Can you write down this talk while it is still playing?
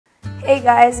Hey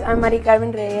guys, I'm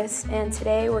Maricarmen Reyes, and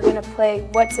today we're going to play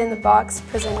What's in the Box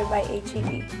presented by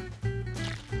HEB.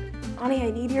 Ani, I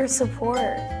need your support.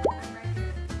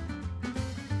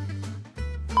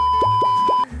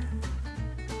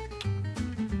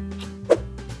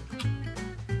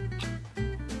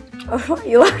 Oh, are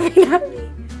you laughing at me?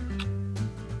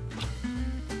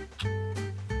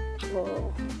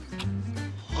 Whoa.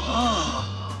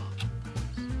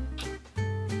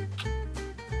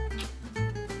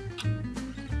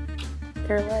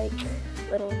 They're like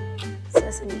little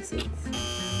sesame seeds.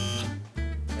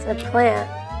 It's a plant.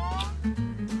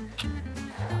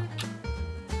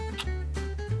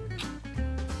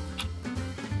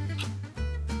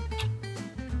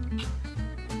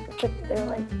 They're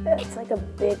like, it's like a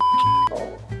big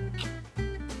bowl.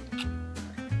 And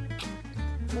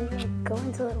you like go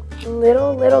into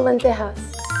little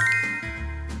lentejas.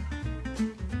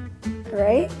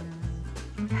 Right?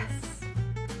 Yes.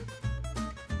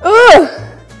 Ugh!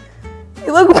 They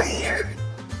look weird.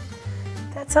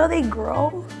 That's how they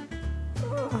grow?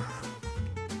 Ugh.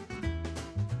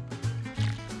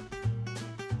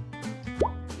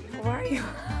 Why are you?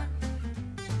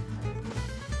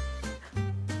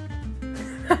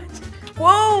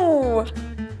 Whoa!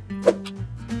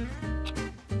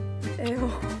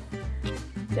 Ew.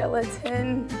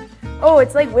 Gelatin. Oh,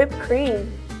 it's like whipped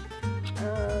cream.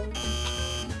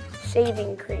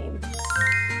 Shaving cream.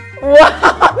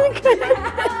 Wow, look at this.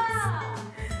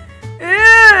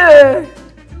 Ew.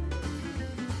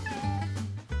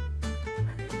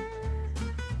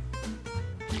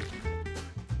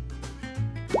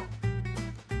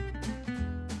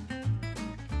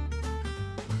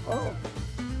 Oh.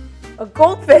 A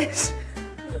goldfish.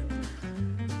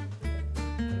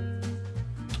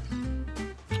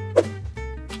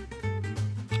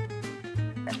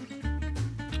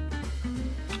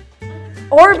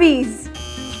 Orbeez.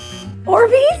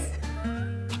 Orbeez?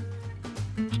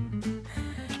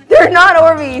 They're not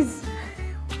Orbeez.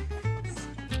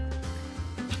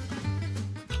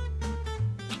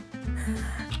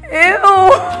 Ew.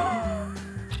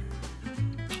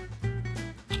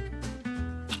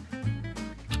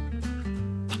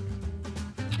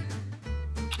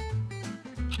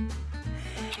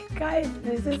 Guys,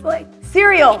 this is like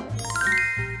cereal.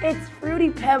 It's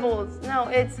Fruity Pebbles. No,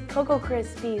 it's Cocoa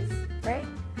Krispies, right?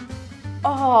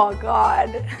 Oh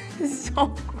God, this is so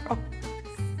gross.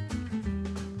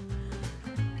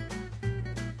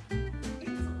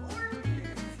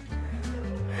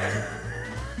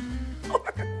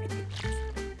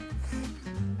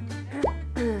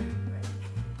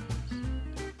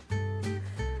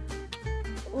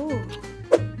 Ooh.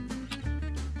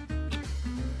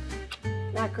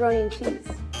 Macaroni and cheese.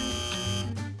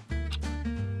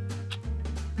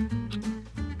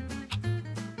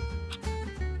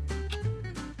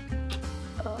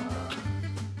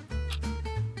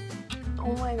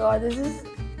 Oh my God, this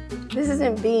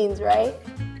isn't beans, right?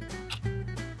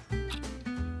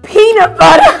 Peanut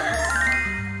butter!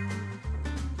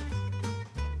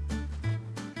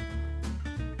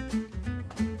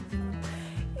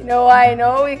 You know why I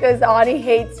know? Because Ani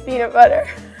hates peanut butter.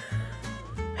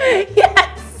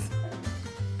 Yes!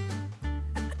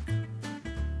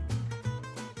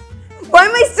 Why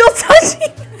am I still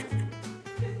touching?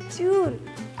 Dude,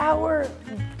 our,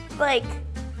 like,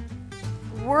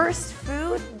 worst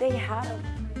food, they have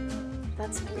them.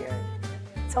 That's weird.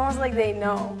 It's almost like they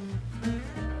know.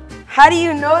 How do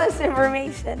you know this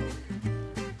information?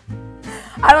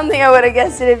 I don't think I would have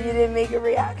guessed it if you didn't make a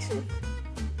reaction.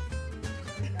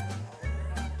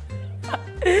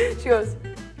 She goes.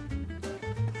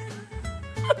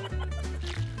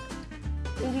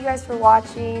 Thank you guys for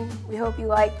watching. We hope you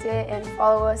liked it, and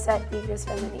follow us at Tigres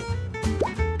Feminine.